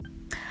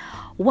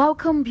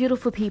Welcome,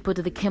 beautiful people,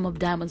 to the Kim of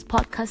Diamonds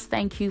podcast.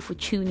 Thank you for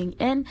tuning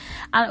in.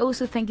 And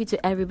also thank you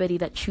to everybody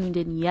that tuned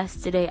in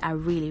yesterday. I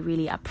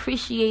really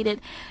appreciate it.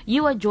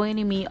 You are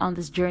joining me on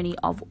this journey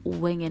of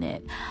winging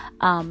it.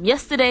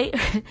 Yesterday,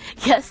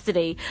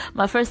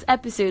 my first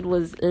episode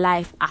was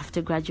life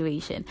after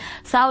graduation.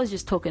 So I was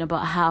just talking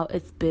about how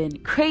it's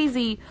been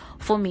crazy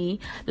for me.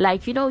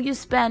 Like, you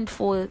spend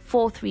for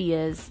 3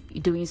 years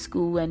doing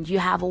school and you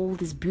have all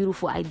these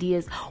beautiful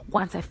ideas.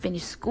 Once I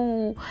finish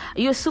school,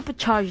 you're super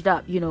charged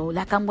up,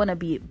 like I'm going to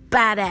be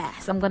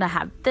badass. I'm going to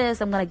have this.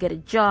 I'm going to get a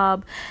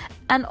job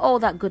and all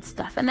that good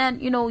stuff. And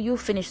then, you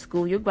finish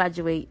school, you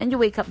graduate and you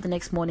wake up the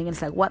next morning and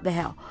it's like, what the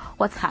hell?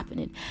 What's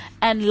happening?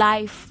 And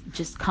life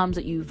just comes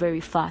at you very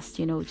fast,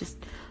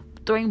 just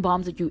throwing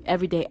bombs at you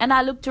every day. And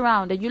I looked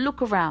around and you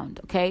look around,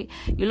 okay?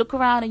 You look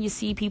around and you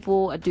see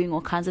people are doing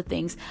all kinds of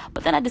things.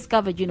 But then I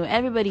discovered,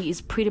 everybody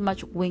is pretty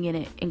much winging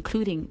it,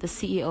 including the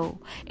CEO,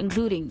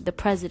 including the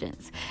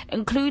presidents,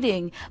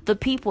 including the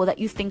people that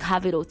you think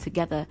have it all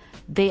together.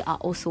 They are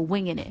also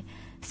winging it.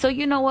 So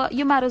you know what?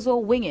 You might as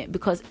well wing it,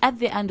 because at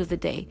the end of the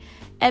day,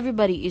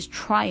 everybody is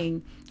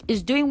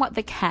doing what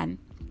they can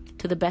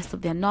to the best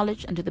of their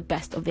knowledge and to the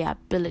best of their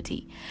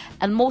ability.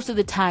 And most of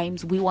the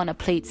times we want to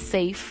play it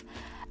safe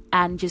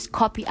and just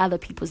copy other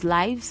people's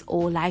lives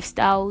or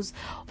lifestyles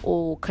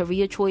or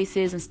career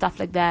choices and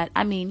stuff like that.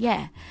 I mean,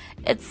 yeah,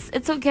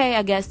 it's okay,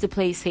 I guess, to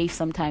play safe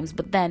sometimes.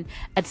 But then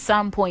at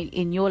some point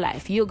in your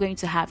life, you're going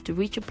to have to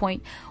reach a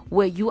point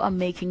where you are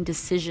making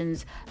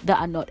decisions that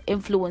are not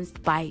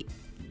influenced by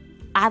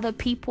other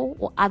people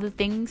or other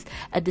things.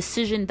 A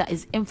decision that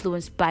is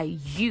influenced by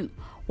you.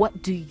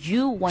 What do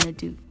you want to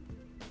do?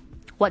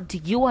 What do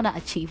you want to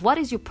achieve? What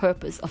is your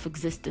purpose of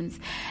existence?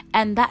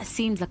 And that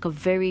seems like a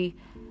very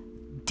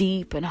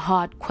deep and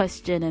hard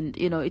question, and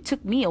it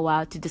took me a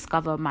while to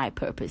discover my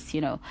purpose.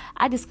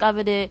 I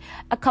discovered it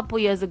a couple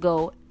years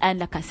ago, and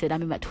like I said,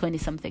 I'm in my 20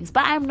 somethings,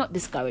 but I'm not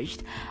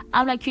discouraged.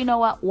 I'm like,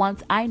 what,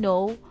 once I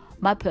know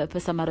my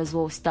purpose, I might as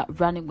well start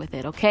running with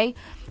it. Okay,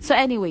 so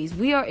anyways,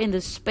 we are in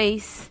the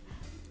space.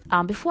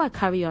 Before I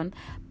carry on,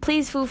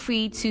 please feel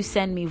free to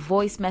send me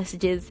voice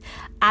messages,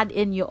 add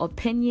in your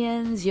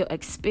opinions, your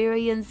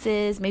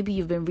experiences. Maybe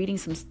you've been reading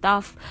some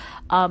stuff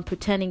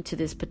pertaining to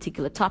this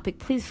particular topic.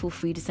 Please feel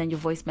free to send your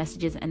voice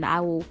messages and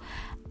I will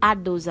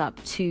add those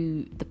up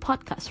to the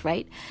podcast,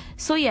 right?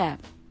 So yeah,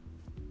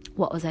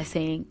 what was I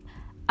saying?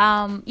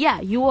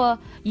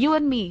 You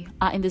and me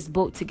are in this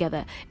boat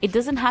together. It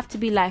doesn't have to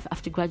be life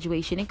after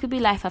graduation. It could be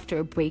life after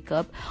a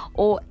breakup,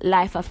 or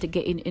life after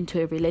getting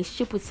into a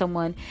relationship with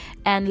someone,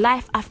 and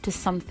life after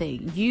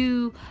something.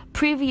 You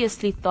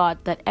previously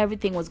thought that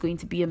everything was going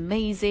to be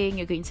amazing.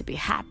 You're going to be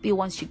happy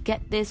once you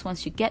get this,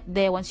 once you get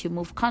there, once you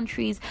move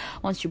countries,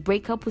 once you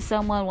break up with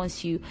someone,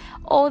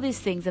 all these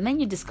things. And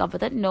then you discover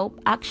that nope,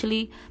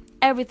 actually,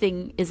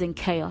 everything is in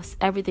chaos.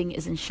 Everything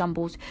is in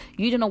shambles.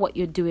 You don't know what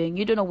you're doing.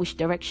 You don't know which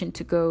direction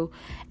to go,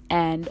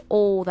 and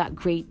all that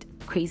great,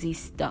 crazy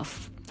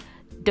stuff.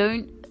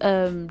 Don't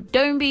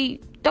be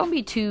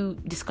too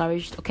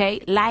discouraged. Okay,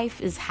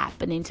 life is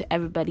happening to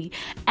everybody,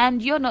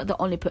 and you're not the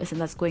only person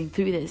that's going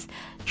through this.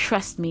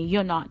 Trust me,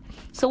 you're not.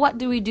 So what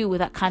do we do with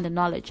that kind of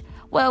knowledge?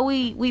 Well,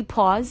 we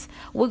pause.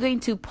 We're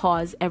going to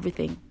pause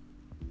everything.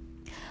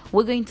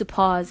 We're going to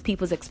pause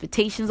people's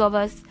expectations of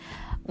us.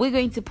 We're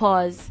going to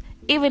pause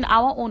even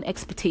our own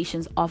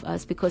expectations of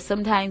us, because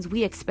sometimes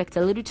we expect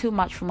a little too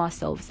much from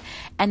ourselves,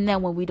 and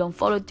then when we don't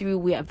follow through,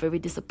 we are very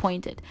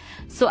disappointed.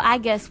 So I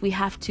guess we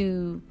have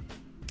to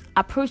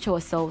approach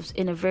ourselves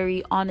in a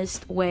very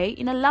honest way,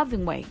 in a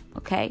loving way.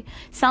 Okay,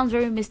 sounds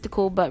very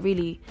mystical, but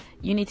really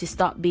you need to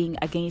stop being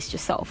against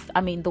yourself. I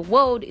mean, the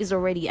world is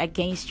already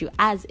against you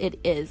as it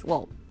is.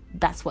 Well,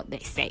 that's what they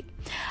say.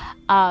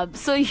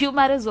 So you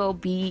might as well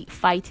be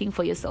fighting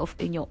for yourself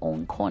in your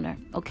own corner.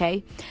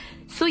 Okay,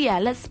 so yeah,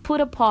 let's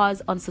put a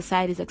pause on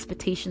society's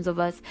expectations of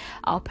us,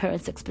 our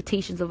parents'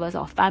 expectations of us,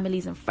 our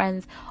families and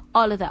friends,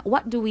 all of that.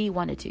 What do we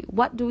want to do?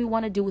 What do we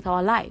want to do with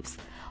our lives?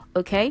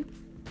 Okay,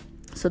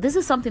 so this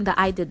is something that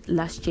I did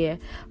last year.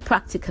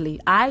 Practically,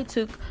 I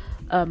took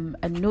a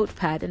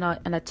notepad and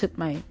I took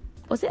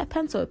was it a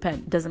pencil or a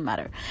pen? Doesn't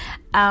matter.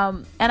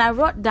 And I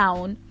wrote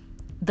down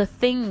the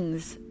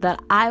things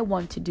that I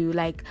want to do.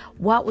 Like,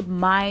 what would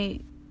my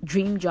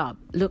dream job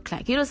look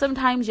like?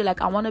 Sometimes you're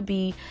like, I want to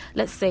be,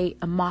 let's say,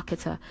 a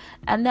marketer,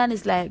 and then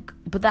it's like,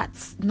 but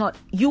that's not,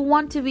 you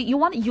want to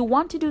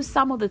do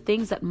some of the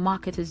things that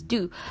marketers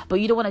do, but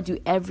you don't want to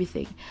do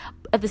everything.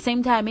 At the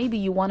same time, maybe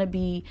you want to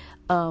be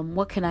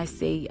what can I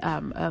say,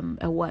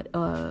 what's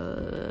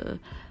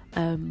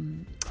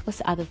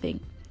the other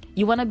thing?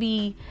 You want to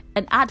be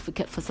an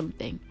advocate for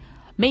something.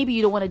 Maybe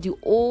you don't want to do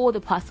all the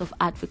parts of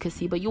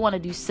advocacy, but you want to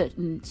do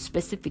certain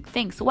specific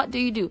things. So what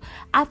do?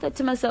 I thought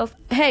to myself,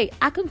 hey,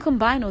 I can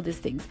combine all these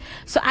things.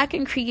 So I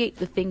can create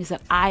the things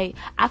that I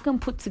can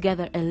put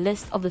together a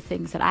list of the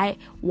things that I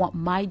want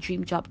my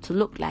dream job to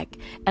look like,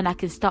 and I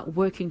can start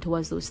working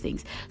towards those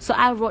things. So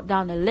I wrote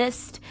down a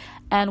list,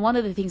 And one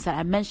of the things that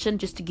I mentioned,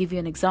 just to give you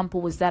an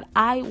example, was that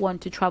I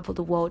want to travel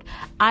the world.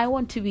 I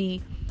want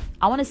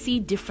to see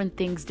different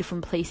things,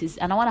 different places,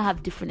 and I want to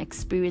have different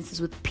experiences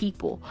with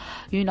people.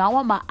 I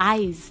want my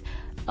eyes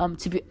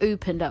to be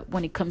opened up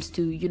when it comes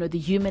to, the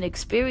human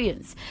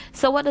experience.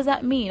 So what does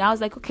that mean? I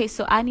was like, okay,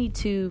 so I need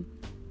to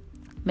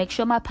make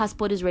sure my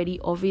passport is ready,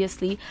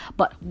 obviously,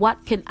 but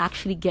what can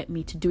actually get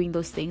me to doing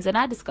those things? And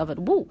I discovered,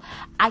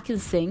 I can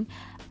sing,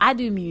 I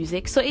do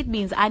music, so it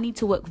means I need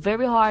to work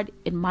very hard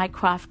in my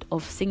craft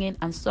of singing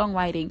and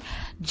songwriting,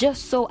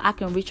 just so I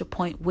can reach a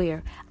point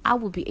where I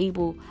will be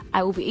able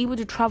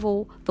to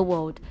travel the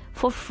world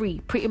for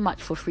free, pretty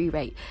much for free,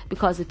 right?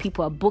 Because if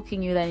people are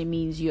booking you, then it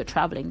means you're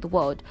traveling the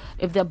world.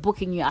 If they're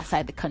booking you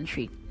outside the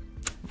country,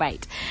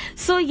 right?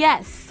 So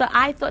so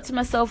I thought to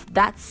myself,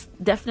 that's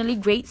definitely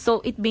great.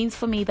 So it means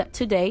for me that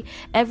today,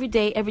 every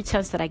day, every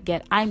chance that I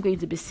get, I'm going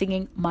to be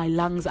singing my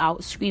lungs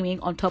out, screaming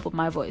on top of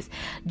my voice,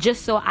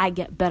 just so I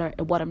get better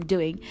at what I'm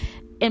doing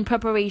in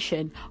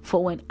preparation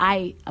for when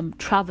I am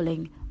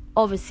traveling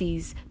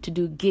overseas to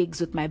do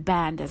gigs with my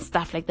band and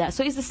stuff like that.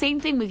 So it's the same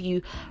thing with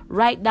you.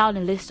 Write down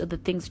a list of the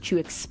things that you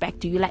expect.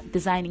 Do you like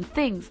designing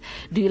things?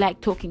 Do you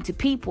like talking to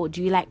people?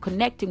 Do you like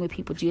connecting with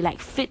people? Do you like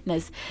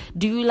fitness?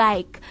 Do you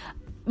like,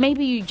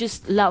 maybe you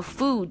just love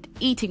food,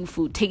 eating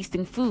food,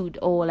 tasting food,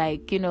 or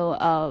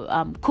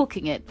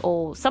cooking it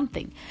or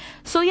something.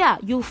 So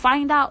you'll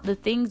find out the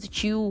things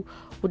that you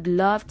would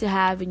love to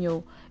have in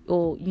your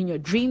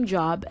dream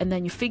job, and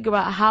then you figure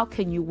out how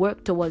can you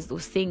work towards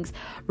those things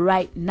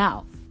right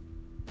now.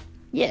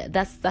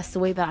 That's the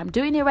way that I'm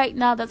doing it right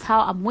now. That's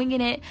how I'm winging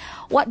it.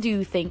 What do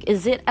you think?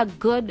 Is it a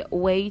good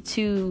way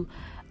to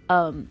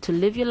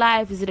live your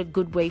life? Is it a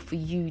good way for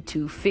you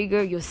to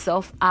figure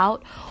yourself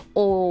out?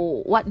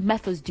 Or what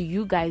methods do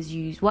you guys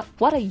use? What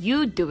are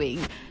you doing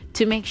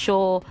to make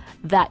sure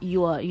that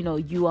you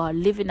are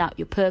living out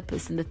your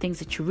purpose and the things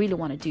that you really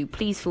want to do?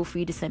 Please feel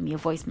free to send me a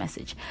voice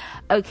message.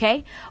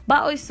 Okay?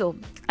 But also,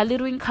 a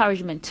little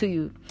encouragement to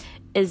you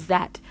is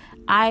that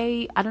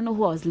I don't know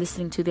who I was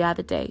listening to the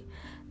other day.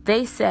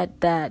 They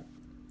said that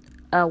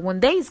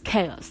when there is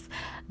chaos,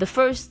 the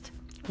first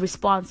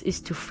response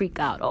is to freak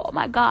out. Oh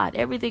my God,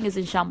 everything is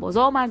in shambles.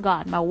 Oh my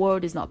God, my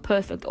world is not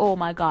perfect. Oh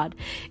my God,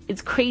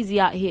 it's crazy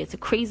out here. It's a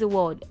crazy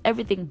world.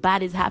 Everything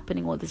bad is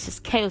happening. Or there's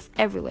just chaos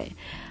everywhere.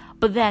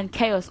 But then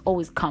chaos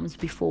always comes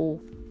before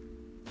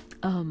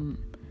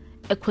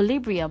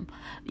equilibrium.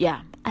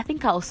 I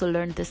think I also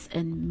learned this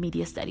in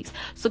media studies.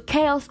 So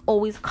chaos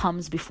always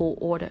comes before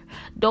order.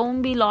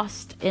 Don't be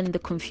lost in the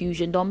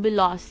confusion. Don't be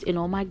lost in,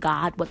 oh my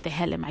God, what the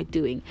hell am I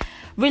doing?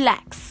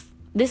 Relax.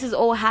 This is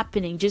all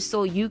happening just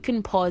so you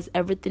can pause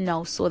everything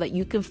else, so that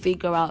you can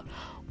figure out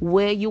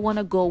where you want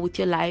to go with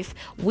your life.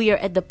 We are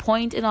at the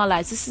point in our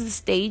lives. This is the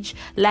stage.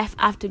 Life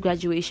after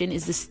graduation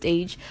is the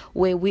stage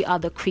where we are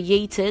the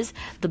creators,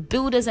 the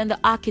builders, and the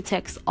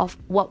architects of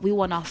what we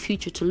want our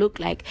future to look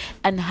like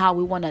and how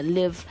we want to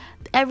live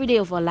every day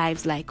of our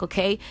lives like,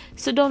 okay?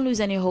 So don't lose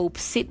any hope.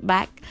 Sit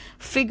back,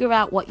 figure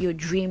out what your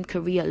dream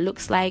career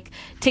looks like,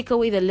 take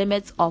away the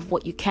limits of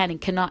what you can and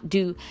cannot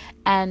do,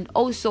 and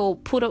also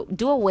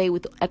do away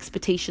with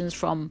expectations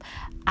from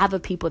other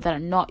people that are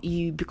not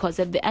you, because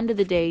at the end of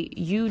the day,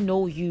 you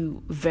know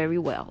you very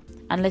well.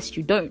 Unless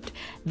you don't,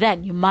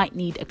 then you might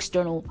need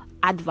external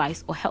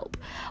advice or help.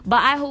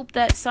 But I hope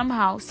that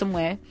somehow,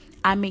 somewhere,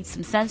 I made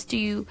some sense to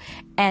you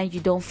and you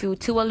don't feel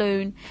too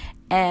alone,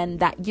 and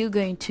that you're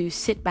going to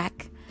sit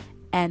back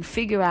and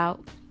figure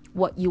out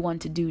what you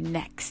want to do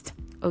next.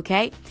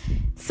 Okay?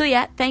 So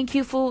thank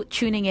you for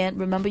tuning in.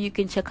 Remember, you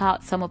can check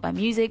out some of my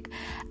music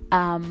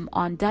on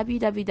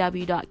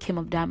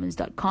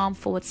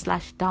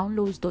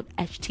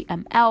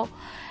www.kimofdiamonds.com/downloads.html.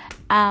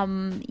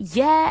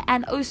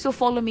 And also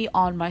follow me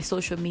on my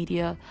social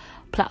media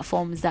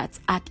platforms.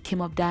 That's at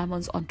Kim of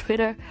Diamonds on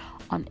Twitter,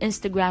 on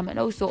Instagram, and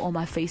also on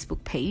my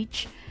Facebook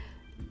page.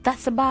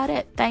 That's about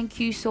it. Thank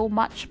you so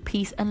much.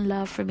 Peace and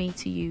love from me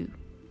to you.